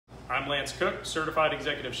I'm Lance Cook, Certified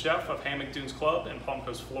Executive Chef of Hammock Dunes Club in Palm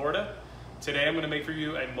Coast, Florida. Today I'm going to make for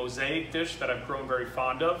you a mosaic dish that I've grown very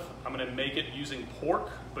fond of. I'm going to make it using pork,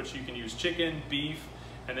 but you can use chicken, beef,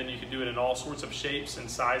 and then you can do it in all sorts of shapes and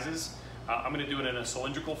sizes. I'm going to do it in a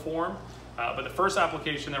cylindrical form, but the first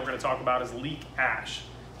application that we're going to talk about is leek ash.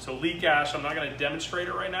 So leek ash, I'm not going to demonstrate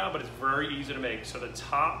it right now, but it's very easy to make. So the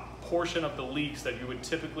top portion of the leeks that you would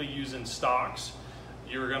typically use in stocks,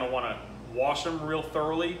 you're going to want to wash them real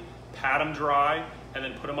thoroughly, pat them dry, and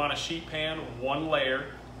then put them on a sheet pan, one layer,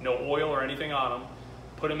 no oil or anything on them.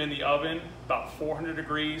 Put them in the oven, about 400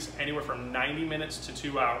 degrees, anywhere from 90 minutes to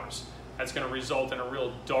 2 hours. That's going to result in a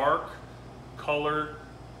real dark color,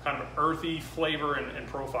 kind of earthy flavor and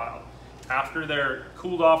profile. After they're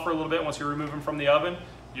cooled off for a little bit, once you remove them from the oven,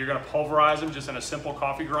 you're going to pulverize them just in a simple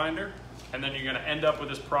coffee grinder, and then you're going to end up with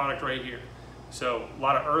this product right here. So a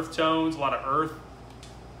lot of earth tones, a lot of earth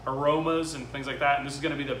aromas and things like that, and this is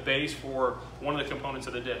going to be the base for one of the components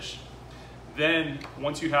of the dish. Then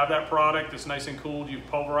once you have that product, it's nice and cooled, you've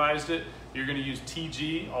pulverized it, you're going to use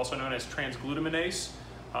TG, also known as transglutaminase,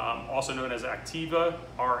 also known as Activa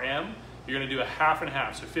RM. You're going to do a half and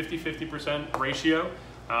half, so 50-50% ratio.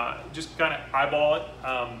 Just kind of eyeball it,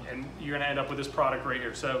 and you're going to end up with this product right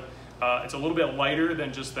here. So it's a little bit lighter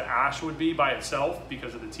than just the ash would be by itself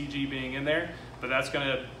because of the TG being in there, but that's going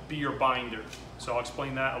to be your binder. So I'll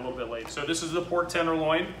explain that a little bit later. So this is the pork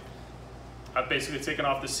tenderloin. I've basically taken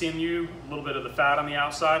off the sinew, a little bit of the fat on the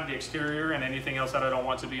outside, the exterior, and anything else that I don't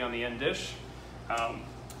want to be on the end dish.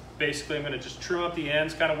 Basically, I'm going to just trim up the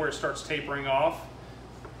ends, kind of where it starts tapering off.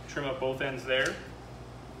 Trim up both ends there.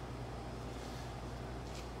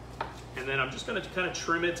 And then I'm just going to kind of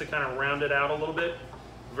trim it to kind of round it out a little bit.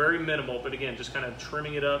 Very minimal, but again, just kind of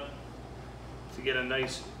trimming it up to get a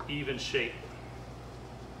nice even shape.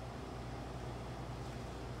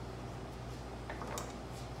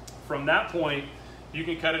 From that point, you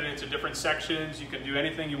can cut it into different sections. You can do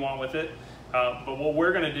anything you want with it. But what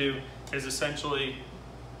we're going to do is essentially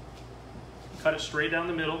cut it straight down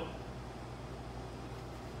the middle.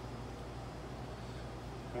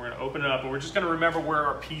 We're going to open it up, and we're just going to remember where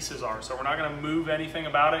our pieces are. So we're not going to move anything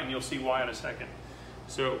about it, and you'll see why in a second.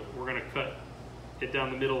 So we're going to cut it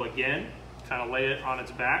down the middle again, kind of lay it on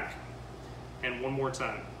its back, and one more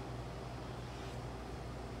time.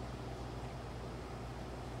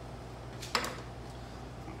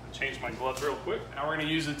 Change my gloves real quick. Now we're going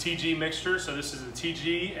to use the TG mixture. So this is the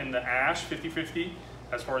TG and the ash, 50-50,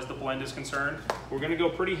 as far as the blend is concerned. We're going to go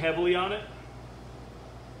pretty heavily on it.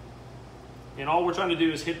 And all we're trying to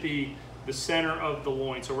do is hit the center of the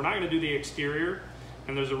loin. So we're not going to do the exterior,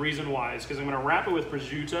 and there's a reason why. It's because I'm going to wrap it with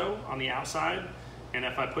prosciutto on the outside, and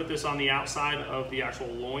if I put this on the outside of the actual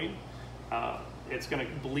loin, it's going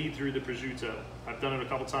to bleed through the prosciutto. I've done it a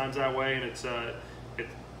couple times that way, and it's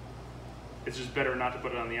just better not to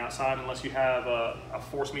put it on the outside unless you have a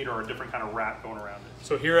force meat or a different kind of wrap going around it.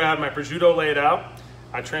 So here I have my prosciutto laid out.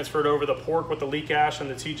 I transferred over the pork with the leek ash and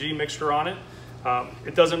the TG mixture on it.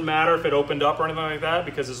 It doesn't matter if it opened up or anything like that,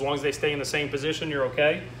 because as long as they stay in the same position, you're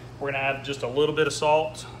okay. We're gonna add just a little bit of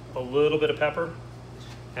salt, a little bit of pepper,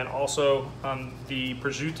 and also on the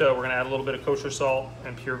prosciutto, we're gonna add a little bit of kosher salt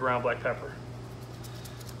and pure ground black pepper,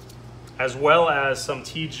 as well as some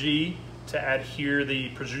TG to adhere the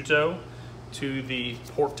prosciutto to the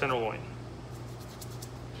pork tenderloin.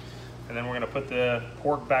 And then we're gonna put the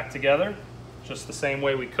pork back together, just the same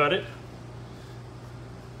way we cut it.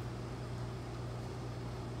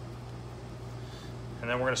 And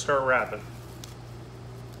then we're going to start wrapping.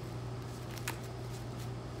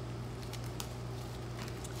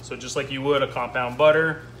 So just like you would a compound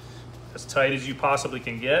butter, as tight as you possibly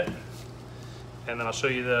can get. And then I'll show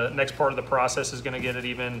you the next part of the process is going to get it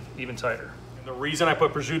even tighter. And the reason I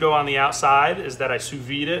put prosciutto on the outside is that I sous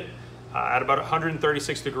vide it at about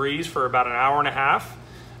 136 degrees for about an hour and a half.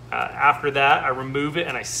 After that, I remove it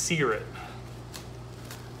and I sear it.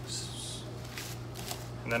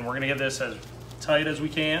 And then we're going to get this as tight as we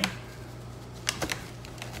can.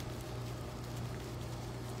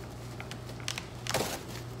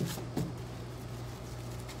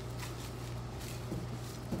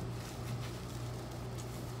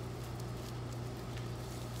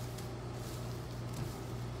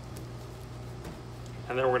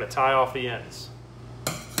 And then we're going to tie off the ends.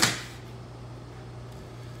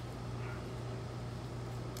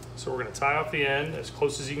 So we're going to tie off the end as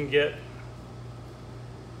close as you can get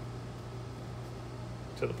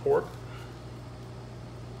to the pork.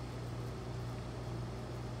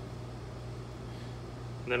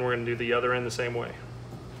 And then we're going to do the other end the same way.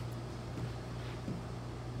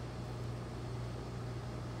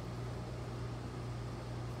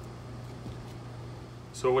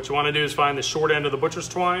 So what you want to do is find the short end of the butcher's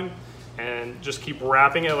twine and just keep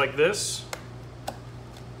wrapping it like this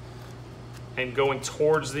and going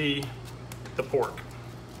towards the pork.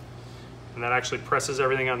 And that actually presses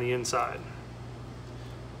everything on the inside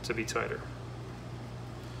to be tighter.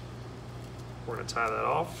 We're going to tie that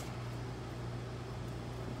off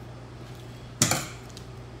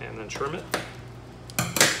and then trim it.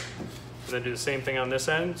 And then do the same thing on this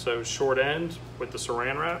end, so short end with the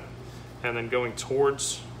saran wrap and then going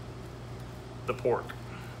towards the pork.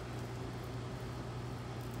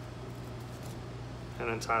 And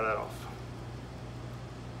then tie that off.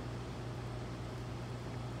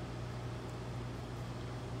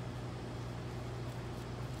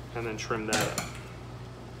 And then trim that up.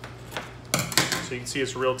 So you can see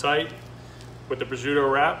it's real tight with the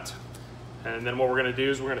prosciutto wrapped. And then what we're gonna do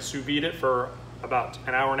is we're gonna sous vide it for about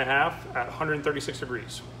an hour and a half at 136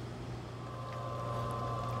 degrees.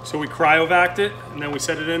 So we cryovac it and then we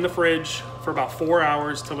set it in the fridge for about 4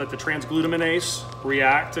 hours to let the transglutaminase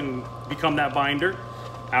react and become that binder.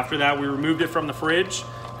 After that, we removed it from the fridge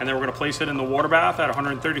and then we're gonna place it in the water bath at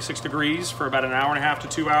 136 degrees for about an hour and a half to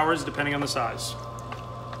 2 hours, depending on the size.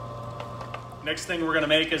 Next thing we're gonna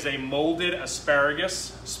make is a molded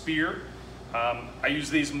asparagus spear. I use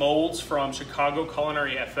these molds from Chicago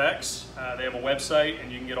Culinary FX. They have a website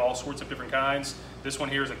and you can get all sorts of different kinds. This one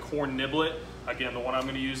here is a corn niblet. Again, the one I'm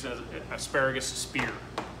gonna use is an asparagus spear.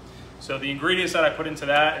 So the ingredients that I put into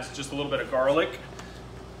that is just a little bit of garlic.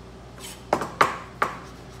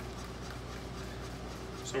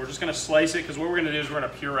 So we're just gonna slice it because what we're gonna do is we're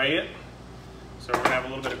gonna puree it. So we're gonna have a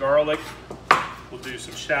little bit of garlic. We'll do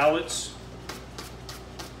some shallots.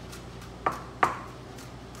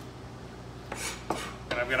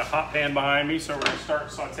 And I've got a hot pan behind me, so we're gonna start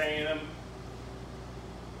sauteing them.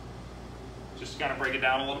 Just kind of break it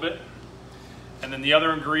down a little bit. And then the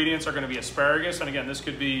other ingredients are gonna be asparagus. And again, this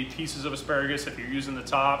could be pieces of asparagus if you're using the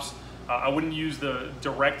tops. I wouldn't use the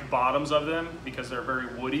direct bottoms of them because they're very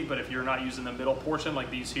woody, but if you're not using the middle portion like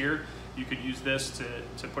these here, you could use this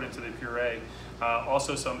to put into the puree.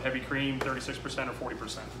 Also some heavy cream, 36% or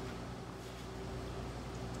 40%.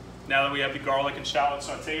 Now that we have the garlic and shallot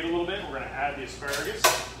sauteed a little bit, we're gonna add the asparagus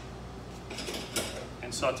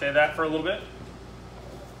and saute that for a little bit.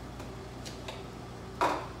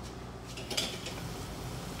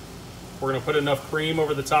 We're gonna put enough cream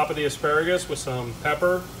over the top of the asparagus with some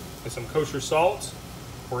pepper and some kosher salt.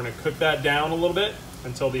 We're gonna cook that down a little bit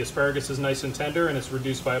until the asparagus is nice and tender and it's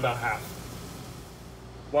reduced by about half.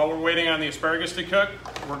 While we're waiting on the asparagus to cook,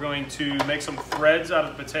 we're going to make some threads out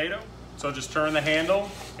of the potato. So just turn the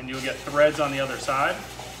handle and you'll get threads on the other side.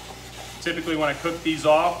 Typically when I cook these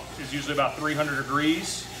off, it's usually about 300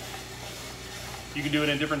 degrees. You can do it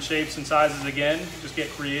in different shapes and sizes again, just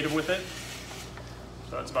get creative with it.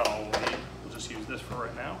 So that's about all we'll need. We'll just use this for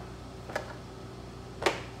right now.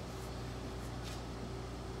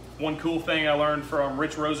 One cool thing I learned from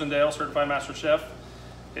Rich Rosendale, Certified Master Chef,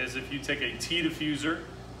 is if you take a tea diffuser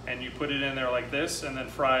and you put it in there like this and then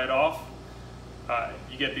fry it off,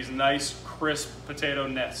 you get these nice crisp potato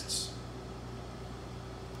nests.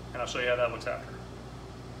 And I'll show you how that looks after.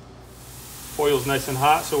 Oil's nice and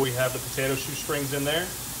hot, so we have the potato shoestrings in there.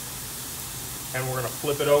 And we're gonna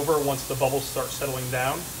flip it over once the bubbles start settling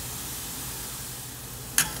down.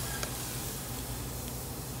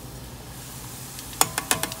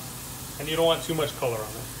 And you don't want too much color on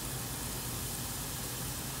it.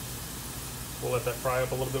 We'll let that fry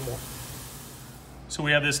up a little bit more. So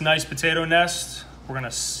we have this nice potato nest. We're gonna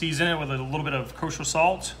season it with a little bit of kosher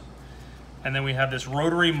salt. And then we have this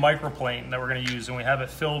rotary microplane that we're gonna use, and we have it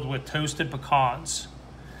filled with toasted pecans.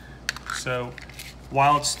 So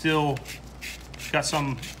while it's still got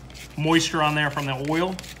some moisture on there from the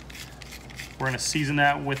oil, we're gonna season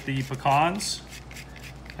that with the pecans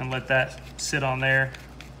and let that sit on there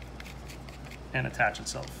and attach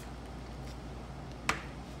itself.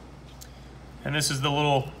 And this is the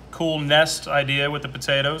little cool nest idea with the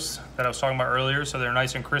potatoes that I was talking about earlier. So they're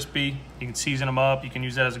nice and crispy. You can season them up. You can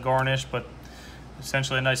use that as a garnish, but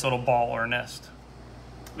essentially a nice little ball or nest.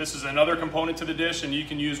 This is another component to the dish, and you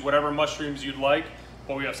can use whatever mushrooms you'd like.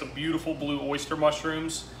 But we have some beautiful blue oyster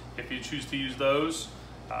mushrooms if you choose to use those.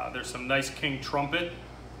 There's some nice king trumpet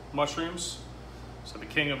mushrooms, so the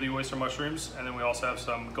king of the oyster mushrooms. And then we also have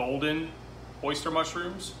some golden oyster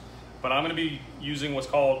mushrooms. But I'm gonna be using what's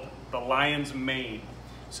called the lion's mane.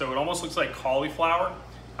 So it almost looks like cauliflower,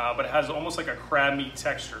 but it has almost like a crab meat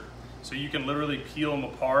texture. So you can literally peel them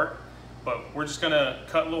apart, but we're just gonna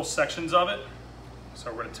cut little sections of it.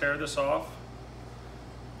 So we're gonna tear this off,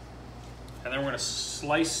 and then we're gonna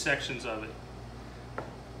slice sections of it.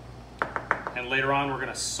 And later on, we're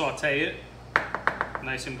gonna saute it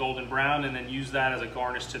nice and golden brown, and then use that as a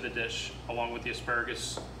garnish to the dish along with the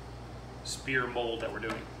asparagus spear mold that we're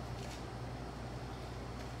doing.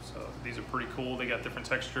 So these are pretty cool. They got different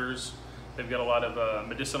textures. They've got a lot of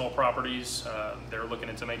medicinal properties. They're looking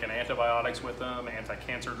into making antibiotics with them,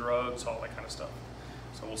 anti-cancer drugs, all that kind of stuff.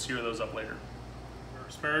 So we'll sear those up later. Our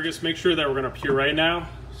asparagus, make sure that we're gonna puree now.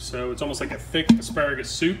 So it's almost like a thick asparagus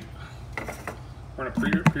soup. We're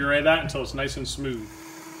gonna puree that until it's nice and smooth.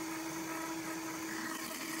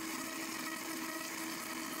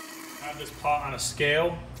 I have this pot on a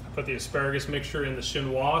scale. I put the asparagus mixture in the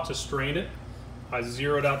chinois to strain it. I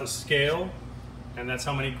zeroed out the scale, and that's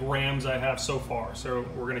how many grams I have so far. So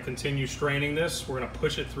we're gonna continue straining this. We're gonna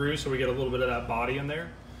push it through so we get a little bit of that body in there.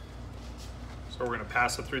 So we're gonna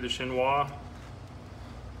pass it through the chinois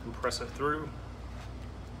and press it through.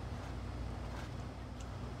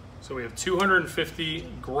 So we have 250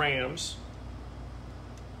 grams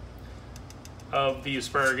of the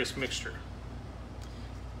asparagus mixture.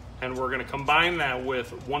 And we're gonna combine that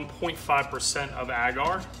with 1.5% of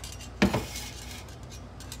agar.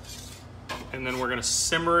 And then we're gonna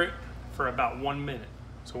simmer it for about 1 minute.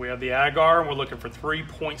 So we have the agar, and we're looking for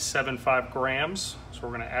 3.75 grams. So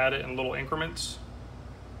we're gonna add it in little increments.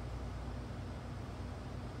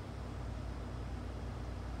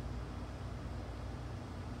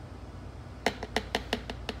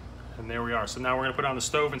 And there we are. So now we're gonna put it on the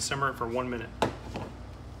stove and simmer it for 1 minute.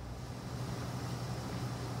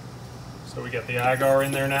 So we got the agar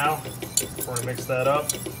in there now. We're gonna mix that up,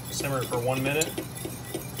 simmer it for 1 minute.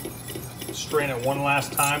 Strain it one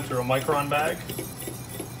last time through a micron bag,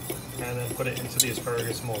 and then put it into the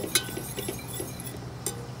asparagus mold.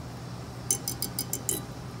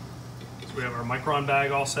 So we have our micron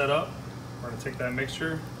bag all set up. We're gonna take that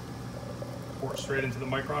mixture, pour it straight into the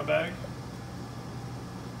micron bag.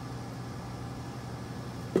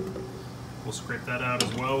 We'll scrape that out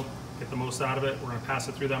as well, get the most out of it. We're gonna pass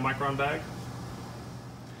it through that micron bag.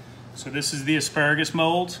 So this is the asparagus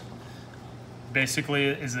mold. Basically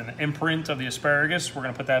is an imprint of the asparagus. We're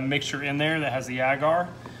gonna put that mixture in there that has the agar.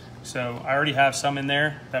 So I already have some in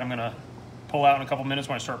there that I'm gonna pull out in a couple minutes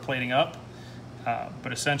when I start plating up.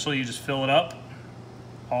 But essentially you just fill it up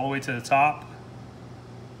all the way to the top.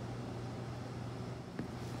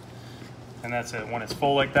 And that's it. When it's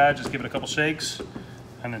full like that, just give it a couple shakes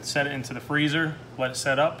and then set it into the freezer, let it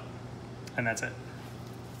set up, and that's it.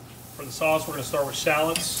 For the sauce, we're gonna start with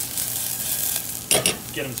shallots,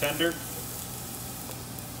 get them tender.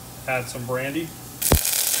 Add some brandy.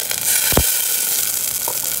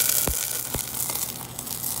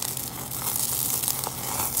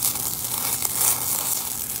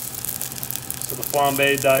 So the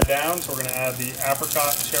flambe died down, so we're gonna add the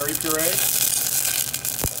apricot cherry puree.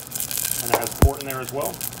 And it has port in there as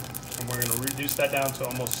well. And we're gonna reduce that down to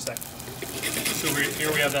almost a second. So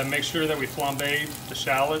here we have that mixture that we flambéed, the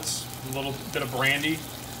shallots, a little bit of brandy,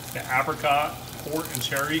 the apricot, port, and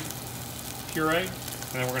cherry puree.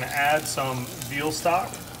 And then we're gonna add some veal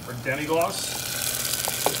stock or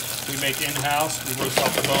demi-glace. We make in-house, we roast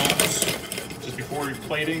off the bones. Just before you're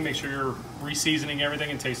plating, make sure you're re-seasoning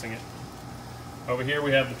everything and tasting it. Over here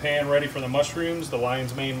we have the pan ready for the mushrooms, the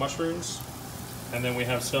lion's mane mushrooms. And then we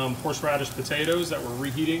have some horseradish potatoes that we're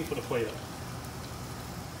reheating for the Play-Doh.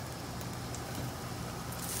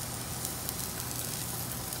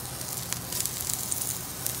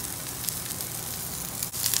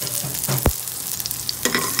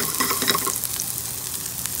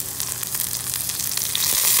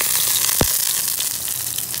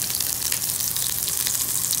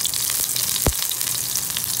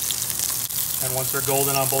 And once they're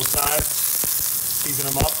golden on both sides, season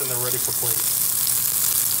them up and they're ready for plating.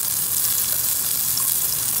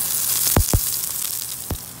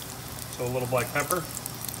 So a little black pepper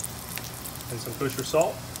and some kosher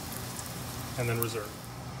salt, and then reserve.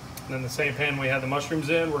 And in the same pan we had the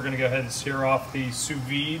mushrooms in, we're gonna go ahead and sear off the sous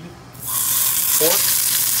vide pork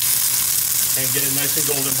and get it nice and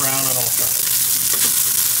golden brown on all sides.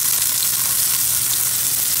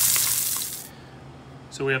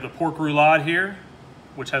 So we have the pork roulade here,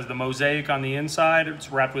 which has the mosaic on the inside.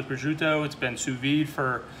 It's wrapped with prosciutto. It's been sous vide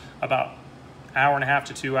for about an hour and a half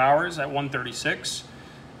to 2 hours at 136.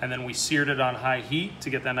 And then we seared it on high heat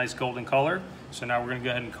to get that nice golden color. So now we're gonna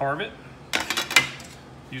go ahead and carve it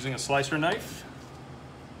using a slicer knife.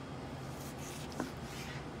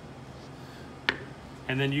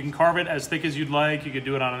 And then you can carve it as thick as you'd like. You could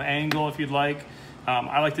do it on an angle if you'd like.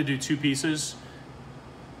 I like to do 2 pieces.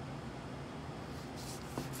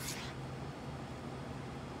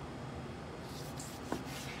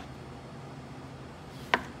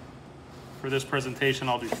 For this presentation,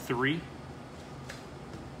 I'll do 3.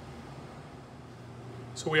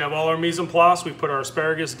 So we have all our mise en place. We put our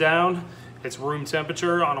asparagus down. It's room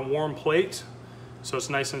temperature on a warm plate, so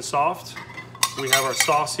it's nice and soft. We have our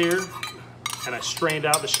sauce here, and I strained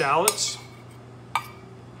out the shallots.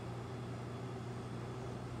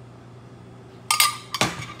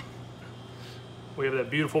 We have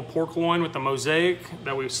that beautiful pork loin with the mosaic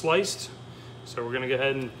that we've sliced. So we're gonna go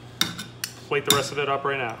ahead and plate the rest of it up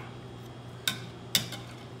right now.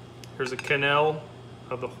 Here's a quenelle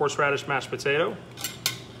of the horseradish mashed potato.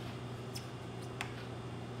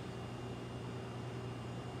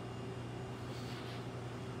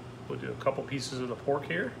 We'll do a couple pieces of the pork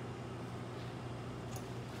here.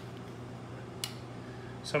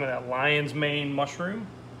 Some of that lion's mane mushroom.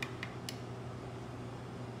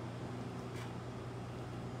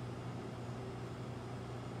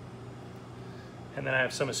 And then I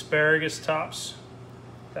have some asparagus tops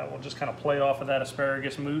that will just kind of play off of that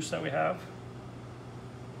asparagus mousse that we have.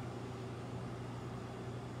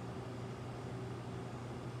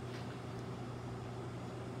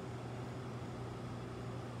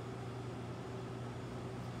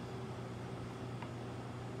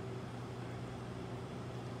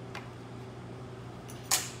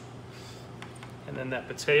 And then that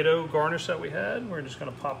potato garnish that we had, we're just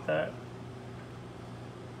gonna pop that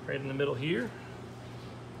right in the middle here.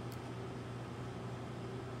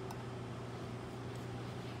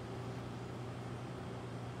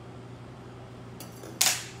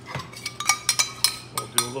 We'll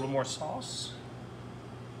do a little more sauce.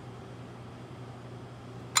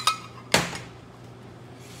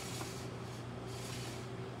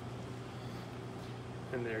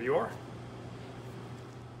 And there you are.